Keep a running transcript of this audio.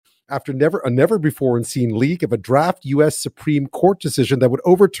after a never-before-seen leak of a draft U.S. Supreme Court decision that would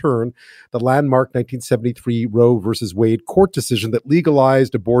overturn the landmark 1973 Roe versus Wade court decision that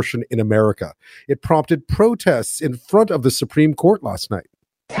legalized abortion in America. It prompted protests in front of the Supreme Court last night.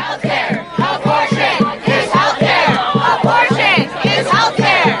 Healthcare, abortion is healthcare. Abortion is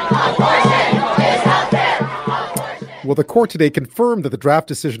healthcare. Abortion is healthcare. Well, the court today confirmed that the draft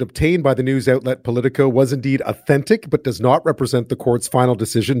decision obtained by the news outlet Politico was indeed authentic, but does not represent the court's final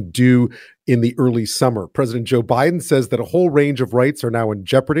decision due in the early summer. President Joe Biden says that a whole range of rights are now in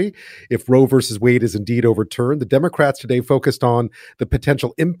jeopardy if Roe versus Wade is indeed overturned. The Democrats today focused on the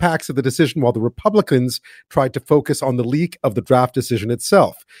potential impacts of the decision, while the Republicans tried to focus on the leak of the draft decision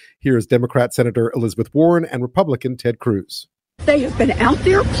itself. Here is Democrat Senator Elizabeth Warren and Republican Ted Cruz. They have been out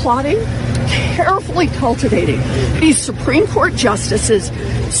there plotting, carefully cultivating these Supreme Court justices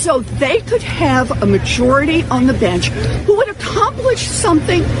so they could have a majority on the bench who would accomplish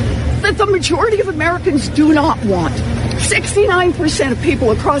something that the majority of Americans do not want. 69% of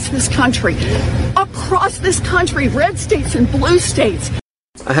people across this country, red states and blue states.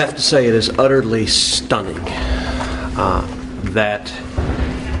 I have to say it is utterly stunning that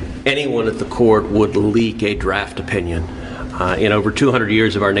anyone at the court would leak a draft opinion. In over 200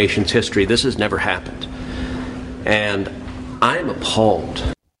 years of our nation's history, this has never happened. And I'm appalled.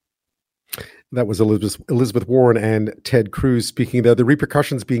 That was Elizabeth Warren and Ted Cruz speaking there. The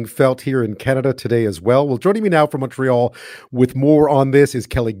repercussions being felt here in Canada today as well. Well, joining me now from Montreal with more on this is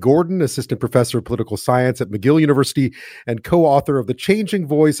Kelly Gordon, Assistant Professor of Political Science at McGill University and co-author of The Changing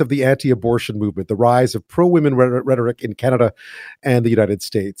Voice of the Anti-Abortion Movement, the Rise of Pro-Women Rhetoric in Canada and the United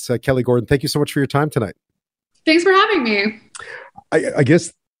States. Kelly Gordon, thank you so much for your time tonight. Thanks for having me. I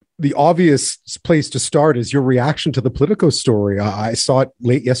guess the obvious place to start is your reaction to the Politico story. I saw it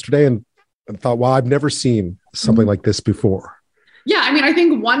late yesterday and thought, wow, I've never seen something like this before. Yeah, I mean, I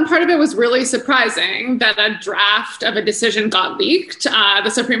think one part of it was really surprising that a draft of a decision got leaked. The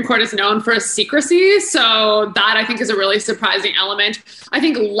Supreme Court is known for secrecy, so that I think is a really surprising element. I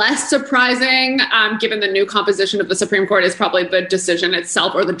think less surprising, given the new composition of the Supreme Court, is probably the decision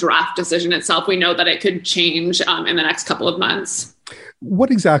itself or the draft decision itself. We know that it could change in the next couple of months.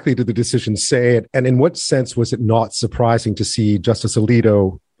 What exactly did the decision say, and in what sense was it not surprising to see Justice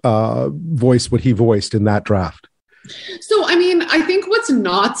Alito voice what he voiced in that draft? So, I mean, I think what's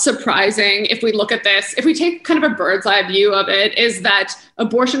not surprising if we look at this, if we take kind of a bird's eye view of it, is that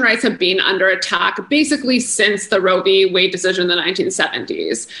abortion rights have been under attack basically since the Roe v. Wade decision in the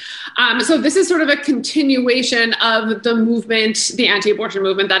 1970s. So this is sort of a continuation of the movement, the anti-abortion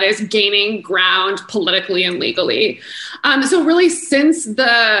movement, that is gaining ground politically and legally. So really, since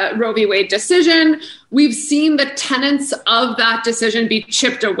the Roe v. Wade decision, we've seen the tenets of that decision be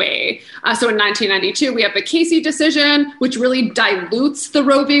chipped away. So in 1992, we have the Casey decision, which really dilutes the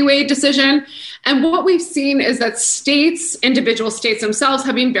Roe v. Wade decision. And what we've seen is that individual states themselves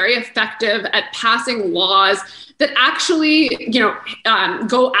have been very effective at passing laws that actually,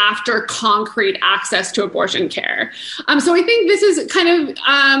 go after concrete access to abortion care. So I think this is kind of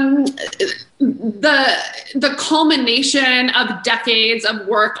the culmination of decades of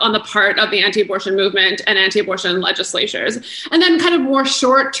work on the part of the anti-abortion movement and anti-abortion legislatures. And then kind of more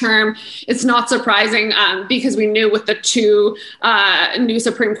short term, it's not surprising because we knew with the two new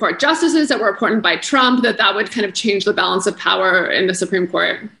Supreme Court justices that were appointed by Trump that would kind of change the balance of power in the Supreme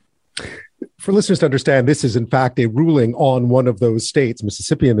Court. For listeners to understand, this is in fact a ruling on one of those states,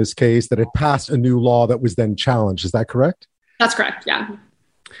 Mississippi in this case, that had passed a new law that was then challenged. Is that correct? That's correct, yeah.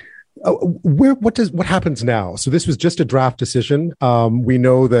 What happens now? So this was just a draft decision. We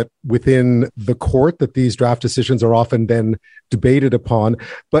know that within the court that these draft decisions are often then debated upon.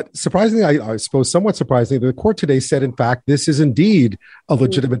 But surprisingly, I suppose somewhat surprisingly, the court today said, in fact, this is indeed a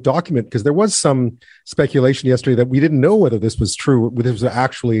legitimate document, because there was some speculation yesterday that we didn't know whether this was true, whether this was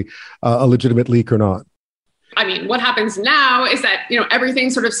actually a legitimate leak or not. I mean, what happens now is that,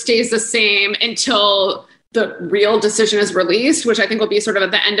 everything sort of stays the same until the real decision is released, which I think will be sort of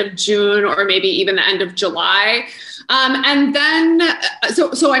at the end of June or maybe even the end of July. And then,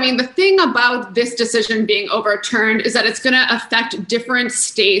 so I mean, the thing about this decision being overturned is that it's going to affect different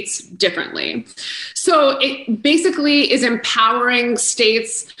states differently. So it basically is empowering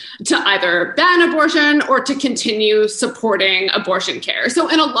states to either ban abortion or to continue supporting abortion care. So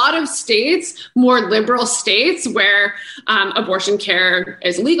in a lot of states, more liberal states where abortion care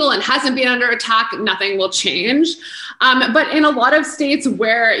is legal and hasn't been under attack, nothing will change. But in a lot of states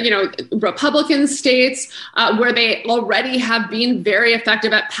where, Republican states, where they already have been very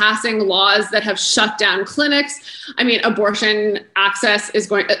effective at passing laws that have shut down clinics, I mean, abortion access is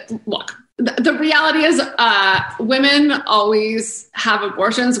going, look, The reality is women always have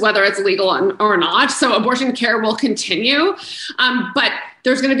abortions, whether it's legal or not. So abortion care will continue. But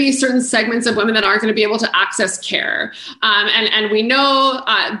there's going to be certain segments of women that aren't going to be able to access care. And we know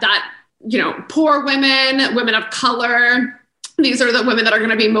that, poor women, women of color, these are the women that are going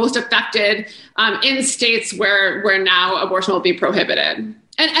to be most affected in states where now abortion will be prohibited.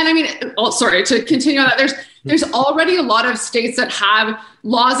 And I mean, to continue on that, there's already a lot of states that have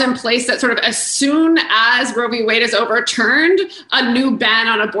laws in place that sort of as soon as Roe v. Wade is overturned, a new ban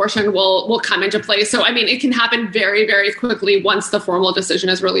on abortion will come into place. So, I mean, it can happen very, very quickly once the formal decision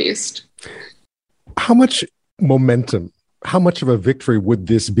is released. How much momentum, how much of a victory would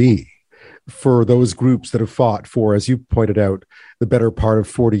this be for those groups that have fought for, as you pointed out, the better part of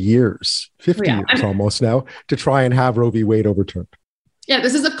 40 years, 50 years almost now, to try and have Roe v. Wade overturned? Yeah,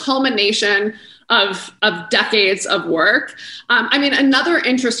 this is a culmination of decades of work. I mean, another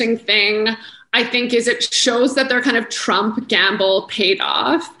interesting thing, I think, is it shows that their kind of Trump gamble paid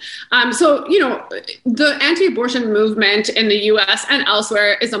off. The anti-abortion movement in the US and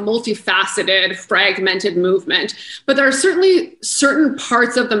elsewhere is a multifaceted, fragmented movement. But there are certainly certain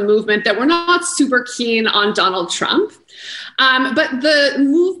parts of the movement that were not super keen on Donald Trump. But the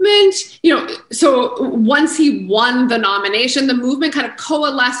movement, so once he won the nomination, the movement kind of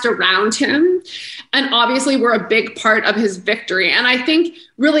coalesced around him. And obviously we're a big part of his victory. And I think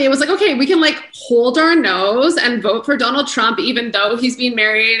really it was like, okay, we can hold our nose and vote for Donald Trump, even though he's been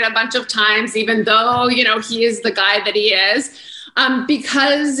married a bunch of times, even though, he is the guy that he is.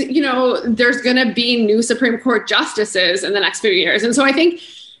 Because, there's going to be new Supreme Court justices in the next few years. And so I think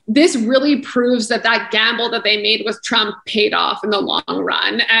this really proves that gamble that they made with Trump paid off in the long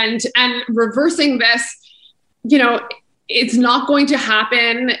run. And reversing this, it's not going to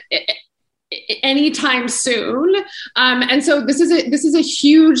happen anytime soon. And so this is a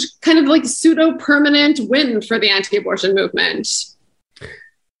huge kind of pseudo-permanent win for the anti-abortion movement.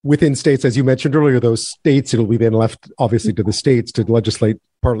 Within states, as you mentioned earlier, those states, it'll be then left obviously to the states to legislate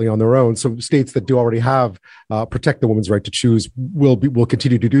partly on their own. So states that do already have protect the woman's right to choose will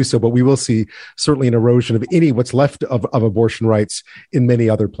continue to do so, but we will see certainly an erosion of what's left of abortion rights in many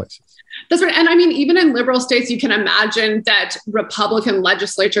other places. That's right. And I mean, even in liberal states, you can imagine that Republican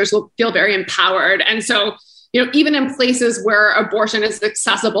legislatures will feel very empowered. And so, even in places where abortion is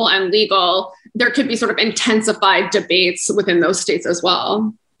accessible and legal, there could be sort of intensified debates within those states as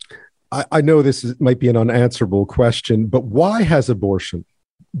well. I know might be an unanswerable question, but why has abortion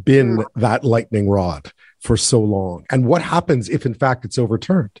been that lightning rod for so long? And what happens if, in fact, it's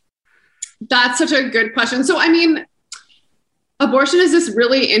overturned? That's such a good question. So, I mean, abortion is this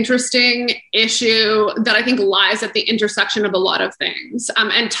really interesting issue that I think lies at the intersection of a lot of things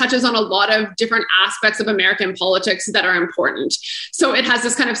and touches on a lot of different aspects of American politics that are important. So it has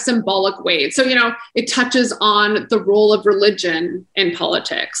this kind of symbolic weight. So, it touches on the role of religion in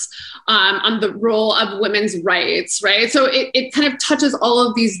politics, on the role of women's rights, right? So it kind of touches all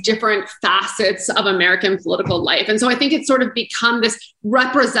of these different facets of American political life. And so I think it's sort of become this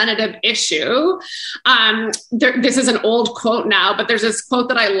representative issue. This is an old quote now, but there's this quote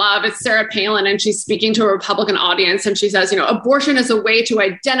that I love. It's Sarah Palin, and she's speaking to a Republican audience, and she says, abortion is a way to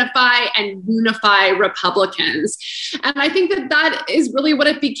identify and unify Republicans. And I think that is really what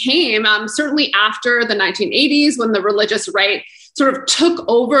it became, certainly after the 1980s, when the religious right sort of took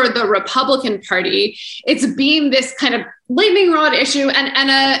over the Republican Party. It's been this kind of lightning rod issue and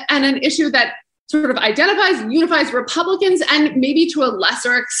an issue that sort of identifies, unifies Republicans and maybe to a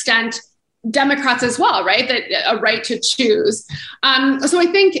lesser extent Democrats as well, right? That a right to choose. So I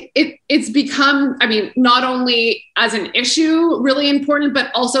think it's become, not only as an issue really important,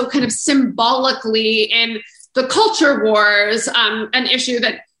 but also kind of symbolically in the culture wars, an issue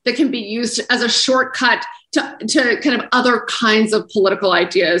that can be used as a shortcut to kind of other kinds of political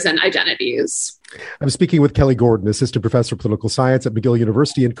ideas and identities. I'm speaking with Kelly Gordon, Assistant Professor of Political Science at McGill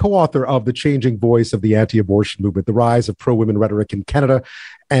University and co-author of The Changing Voice of the Anti-Abortion Movement, the Rise of Pro-Women Rhetoric in Canada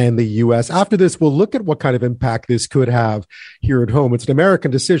and the U.S. After this, we'll look at what kind of impact this could have here at home. It's an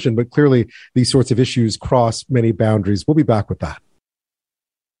American decision, but clearly these sorts of issues cross many boundaries. We'll be back with that.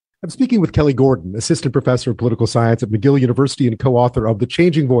 I'm speaking with Kelly Gordon, Assistant Professor of Political Science at McGill University and co-author of The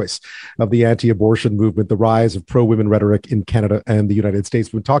Changing Voice of the Anti-Abortion Movement, the Rise of Pro-Women Rhetoric in Canada and the United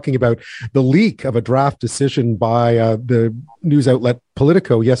States. We're talking about the leak of a draft decision by the news outlet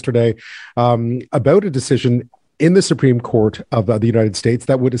Politico yesterday about a decision in the Supreme Court of the United States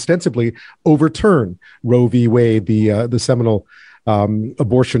that would ostensibly overturn Roe v. Wade, the seminal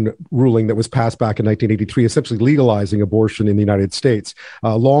abortion ruling that was passed back in 1983, essentially legalizing abortion in the United States.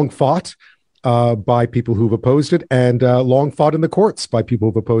 Long fought by people who've opposed it, and long fought in the courts by people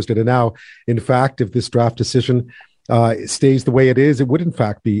who've opposed it. And now, in fact, if this draft decision stays the way it is, it would in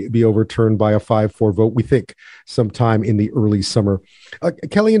fact be overturned by a 5-4 vote, we think, sometime in the early summer.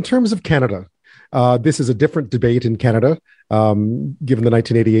 Kelly, in terms of Canada, this is a different debate in Canada, given the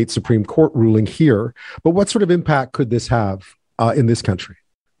 1988 Supreme Court ruling here. But what sort of impact could this have in this country?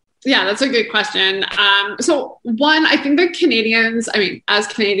 Yeah, that's a good question. So one, I think that Canadians, as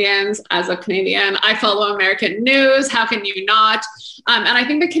Canadians, as a Canadian, I follow American news. How can you not? And I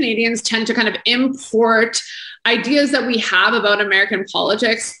think that Canadians tend to kind of import ideas that we have about American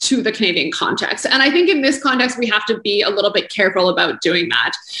politics to the Canadian context. And I think in this context, we have to be a little bit careful about doing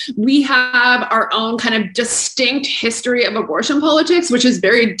that. We have our own kind of distinct history of abortion politics, which is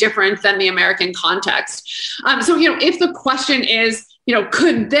very different than the American context. So, if the question is,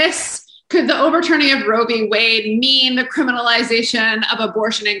 could the overturning of Roe v. Wade mean the criminalization of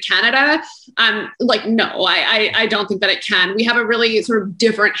abortion in Canada? No, I don't think that it can. We have a really sort of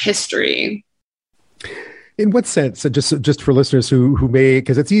different history. In what sense? Just for listeners who may,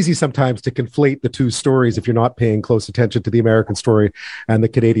 because it's easy sometimes to conflate the two stories if you're not paying close attention to the American story and the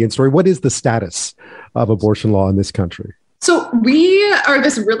Canadian story. What is the status of abortion law in this country? So we are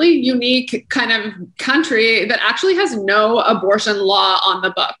this really unique kind of country that actually has no abortion law on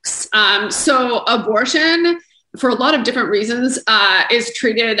the books. So abortion, for a lot of different reasons, is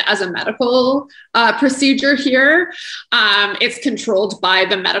treated as a medical procedure here. It's controlled by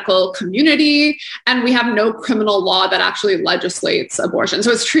the medical community, and we have no criminal law that actually legislates abortion. So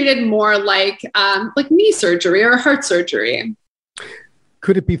it's treated more like knee surgery or heart surgery.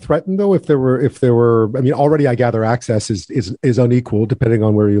 Could it be threatened though if there were? Already I gather access is unequal depending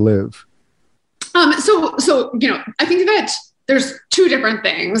on where you live. So I think that there's two different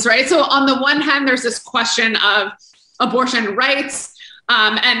things, right? So on the one hand, there's this question of abortion rights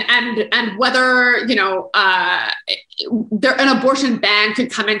and whether an abortion ban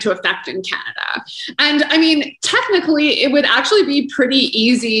could come into effect in Canada. And technically, it would actually be pretty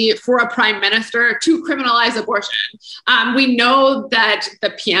easy for a prime minister to criminalize abortion. We know that the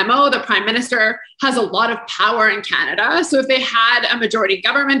PMO, the prime minister, has a lot of power in Canada. So if they had a majority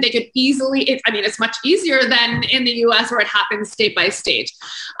government, they could easily, it's much easier than in the US where it happens state by state.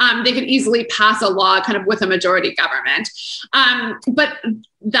 They could easily pass a law kind of with a majority government. But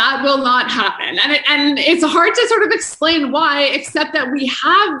that will not happen. And it's hard to sort of explain why, except that we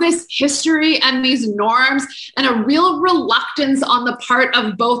have this history and these norms and a real reluctance on the part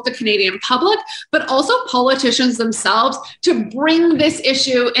of both the Canadian public, but also politicians themselves to bring this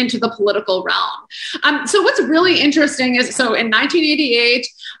issue into the political realm. So what's really interesting is, so in 1988,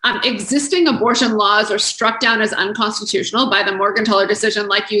 existing abortion laws are struck down as unconstitutional by the Morgentaler decision,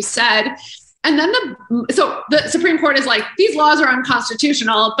 like you said. And then the Supreme Court is like, these laws are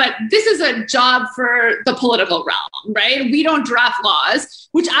unconstitutional, but this is a job for the political realm, right? We don't draft laws,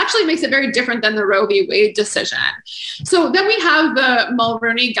 which actually makes it very different than the Roe v. Wade decision. So then we have the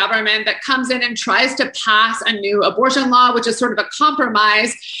Mulroney government that comes in and tries to pass a new abortion law, which is sort of a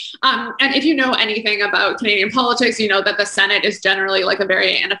compromise. And if you know anything about Canadian politics, you know that the Senate is generally like a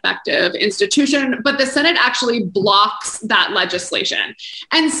very ineffective institution, but the Senate actually blocks that legislation.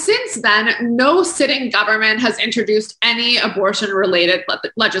 And since then, no sitting government has introduced any abortion-related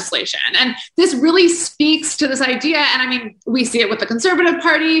legislation. And this really speaks to this idea, and we see it with the Conservative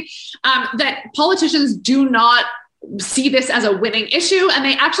Party, that politicians do not see this as a winning issue, and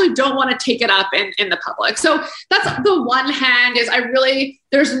they actually don't want to take it up in the public. So that's the one hand is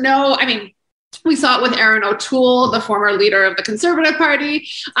we saw it with Aaron O'Toole, the former leader of the Conservative Party.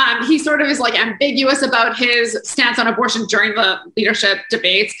 He sort of is like ambiguous about his stance on abortion during the leadership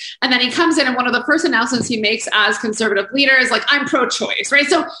debates. And then he comes in and one of the first announcements he makes as Conservative leader is like, I'm pro-choice, right?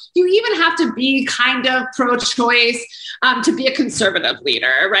 So you even have to be kind of pro-choice to be a Conservative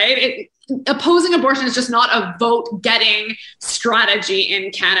leader, right? Opposing abortion is just not a vote-getting strategy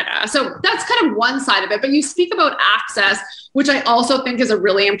in Canada. So that's kind of one side of it. But you speak about access, which I also think is a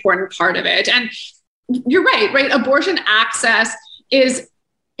really important part of it. And you're right? Abortion access is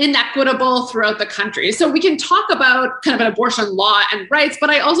inequitable throughout the country. So we can talk about kind of an abortion law and rights,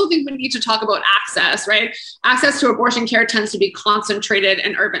 but I also think we need to talk about access, right? Access to abortion care tends to be concentrated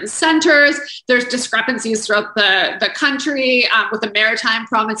in urban centers. There's discrepancies throughout the country, with the maritime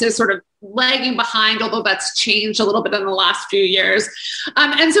provinces sort of lagging behind, although that's changed a little bit in the last few years.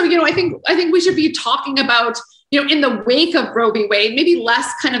 And so, I think we should be talking about, in the wake of Roe v. Wade, maybe less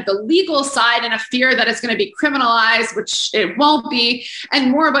kind of the legal side and a fear that it's going to be criminalized, which it won't be,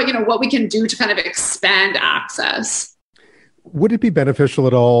 and more about, what we can do to kind of expand access. Would it be beneficial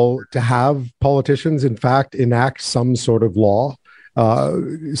at all to have politicians, in fact, enact some sort of law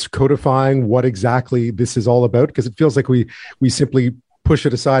codifying what exactly this is all about? Because it feels like we simply push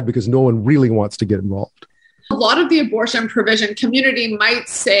it aside because no one really wants to get involved. A lot of the abortion provision community might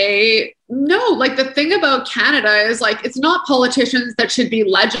say, no, like the thing about Canada is like, it's not politicians that should be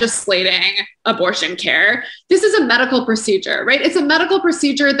legislating abortion care. This is a medical procedure, right? It's a medical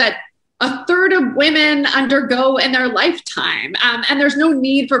procedure that a third of women undergo in their lifetime. And there's no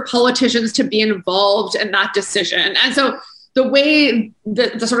need for politicians to be involved in that decision. And so the way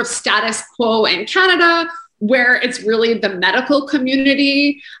the sort of status quo in Canada, where it's really the medical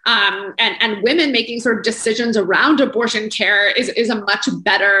community and women making sort of decisions around abortion care is a much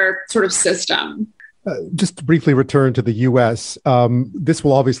better sort of system. Just to briefly return to the U.S., this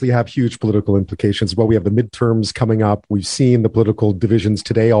will obviously have huge political implications. Well, we have the midterms coming up. We've seen the political divisions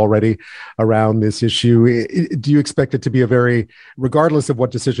today already around this issue. Do you expect it to be regardless of what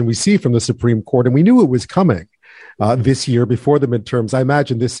decision we see from the Supreme Court, and we knew it was coming this year before the midterms, I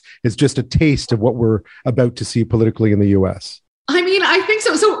imagine this is just a taste of what we're about to see politically in the U.S.? I mean, I think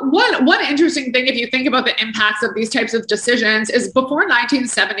so. So one interesting thing, if you think about the impacts of these types of decisions, is before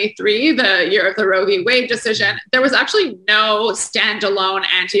 1973, the year of the Roe v. Wade decision, there was actually no standalone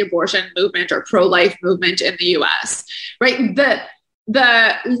anti-abortion movement or pro-life movement in the U.S., right?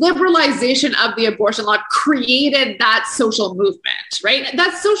 The liberalization of the abortion law created that social movement, right?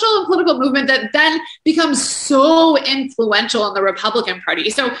 That social and political movement that then becomes so influential in the Republican Party.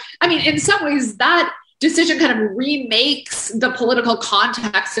 So, I mean, in some ways, that decision kind of remakes the political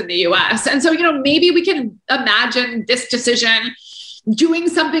context in the US. And so, maybe we can imagine this decision doing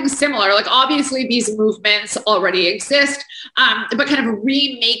something similar. Like, obviously these movements already exist, but kind of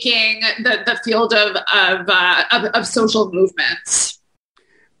remaking the field of social movements.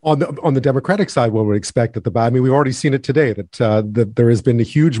 On the Democratic side, what would we expect at I mean, we've already seen it today that there has been a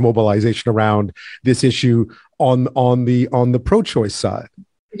huge mobilization around this issue on the pro-choice side.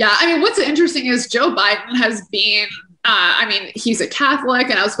 Yeah, I mean, what's interesting is Joe Biden has been, he's a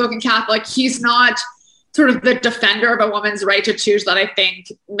Catholic, an outspoken Catholic. He's not sort of the defender of a woman's right to choose that I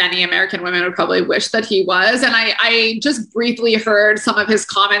think many American women would probably wish that he was. And I just briefly heard some of his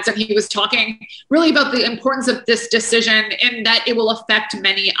comments, and he was talking really about the importance of this decision in that it will affect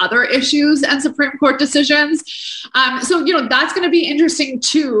many other issues and Supreme Court decisions. So that's going to be interesting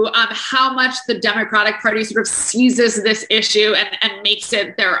too, how much the Democratic Party sort of seizes this issue and makes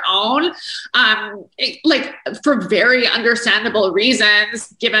it their own, for very understandable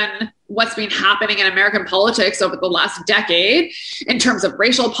reasons, given what's been happening in American politics over the last decade in terms of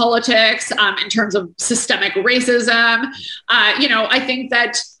racial politics, in terms of systemic racism. I think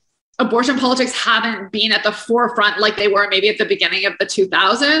that abortion politics haven't been at the forefront like they were maybe at the beginning of the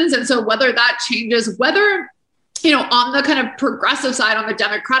 2000s. And so whether that changes, whether on the kind of progressive side, on the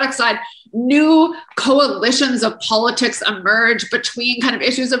Democratic side, new coalitions of politics emerge between kind of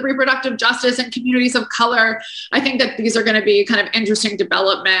issues of reproductive justice and communities of color. I think that these are going to be kind of interesting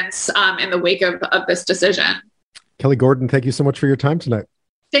developments in the wake of this decision. Kelly Gordon, thank you so much for your time tonight.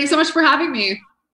 Thanks so much for having me.